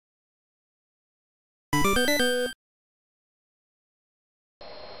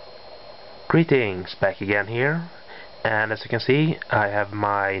Greetings, back again here, and as you can see I have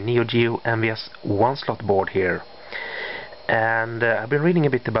my Neo Geo MVS 1-slot board here, and I've been reading a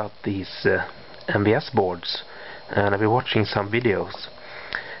bit about these MVS boards, and I've been watching some videos,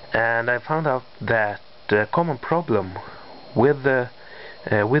 and I found out that a common problem with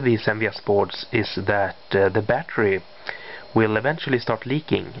these MVS boards is that the battery will eventually start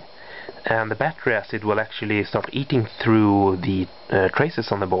leaking, and the battery acid will actually start eating through the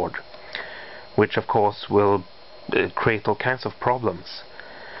traces on the board, which of course will create all kinds of problems.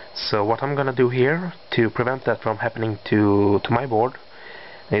 So what I'm gonna do here to prevent that from happening to my board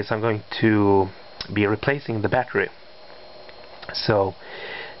is I'm going to be replacing the battery. So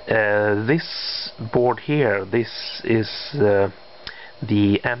this board here, this is the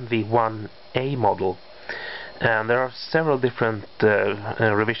MV-1A model, and there are several different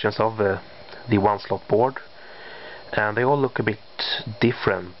revisions of the 1-slot board, and they all look a bit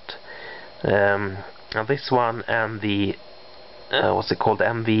different. And this one and the what's it called,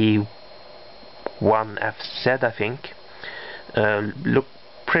 MV-1F Z, I think, look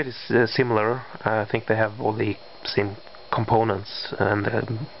pretty similar. I think they have all the same components and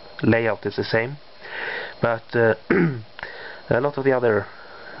the layout is the same, but a lot of the other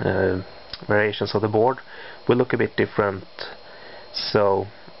variations of the board will look a bit different. So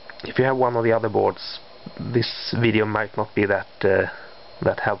if you have one of the other boards, this video might not be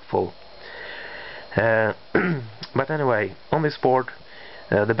that helpful. But anyway, on this board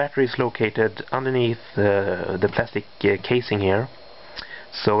the battery is located underneath the plastic casing here,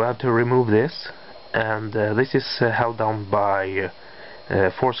 so I have to remove this, and this is held down by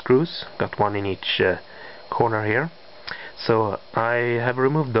 4 screws, got one in each corner here. So I have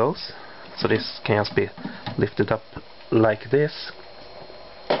removed those, so this can just be lifted up like this,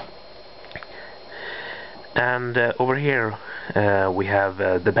 and over here we have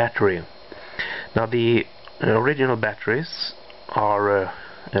the battery. Now the original batteries are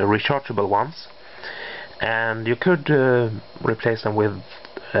rechargeable ones, and you could replace them with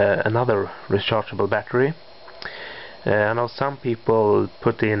another rechargeable battery. I know some people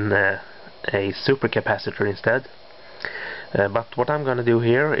put in a supercapacitor instead, but what I'm going to do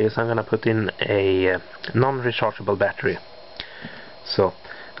here is I'm going to put in a non-rechargeable battery. So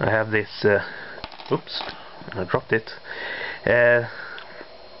I have this oops, I dropped it,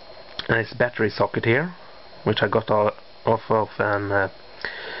 nice battery socket here, which I got off of an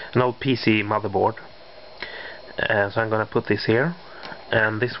old PC motherboard. So I'm going to put this here,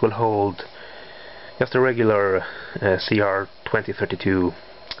 and this will hold just a regular CR2032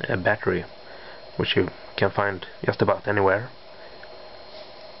 battery, which you can find just about anywhere.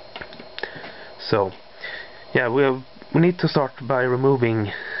 So yeah, we need to start by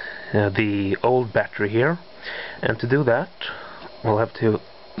removing the old battery here, and to do that we'll have to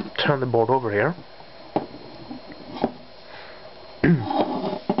turn the board over here.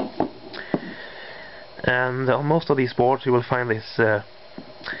 And on most of these boards you will find this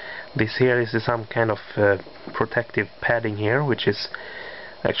here is some kind of protective padding here, which is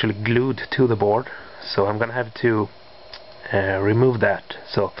actually glued to the board. So I'm gonna have to remove that.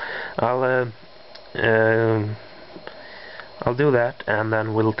 So I'll do that, and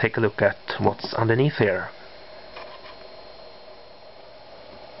then we'll take a look at what's underneath here.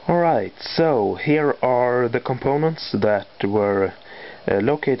 Alright, so here are the components that were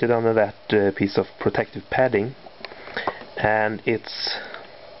located under that piece of protective padding, and it's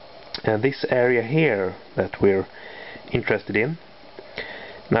this area here that we're interested in.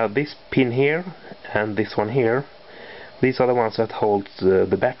 Now this pin here and this one here, these are the ones that hold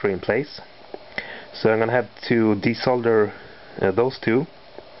the battery in place. So I'm gonna have to desolder those two,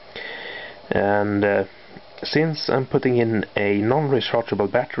 and since I'm putting in a non-rechargeable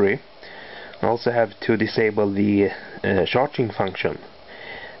battery, I also have to disable the charging function,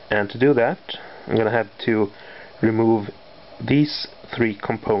 and to do that I'm gonna have to remove these 3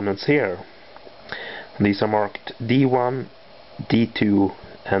 components here. These are marked D1, D2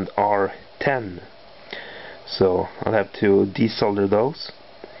 and R10, so I'll have to desolder those.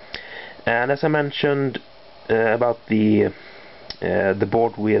 And as I mentioned about the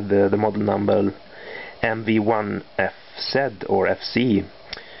board with the model number MV-1FZ or FC,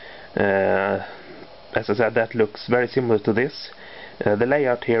 as I said, that looks very similar to this. The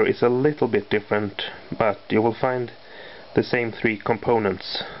layout here is a little bit different, but you will find the same 3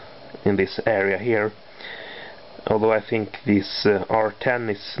 components in this area here, although I think this R10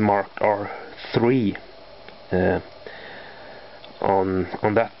 is marked R3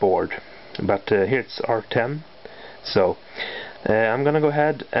 on that board, but here it's R10. So I'm gonna go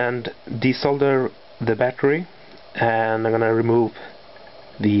ahead and desolder the battery, and I'm gonna remove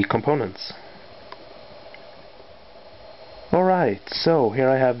the components. Alright, so here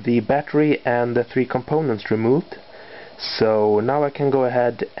I have the battery and the 3 components removed. So now I can go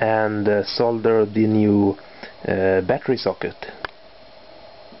ahead and solder the new battery socket.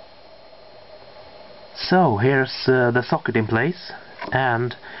 So here's the socket in place,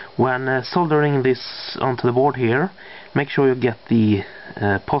 and when soldering this onto the board here, make sure you get the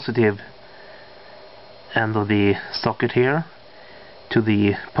positive end of the socket here to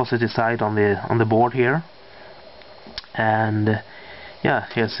the positive side on the board here. And yeah,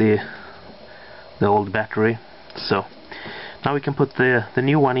 here's the old battery. So now we can put the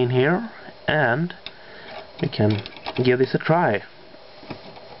new one in here, and we can give this a try.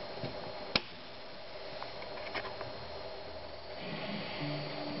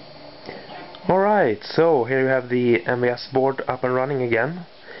 Alright, so here you have the MVS board up and running again,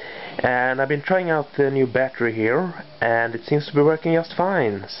 and I've been trying out the new battery here, and it seems to be working just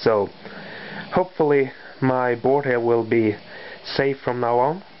fine. So hopefully my board here will be safe from now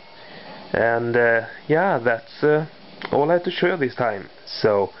on. And yeah, that's all I had to show you this time.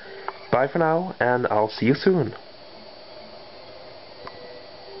 So bye for now, and I'll see you soon.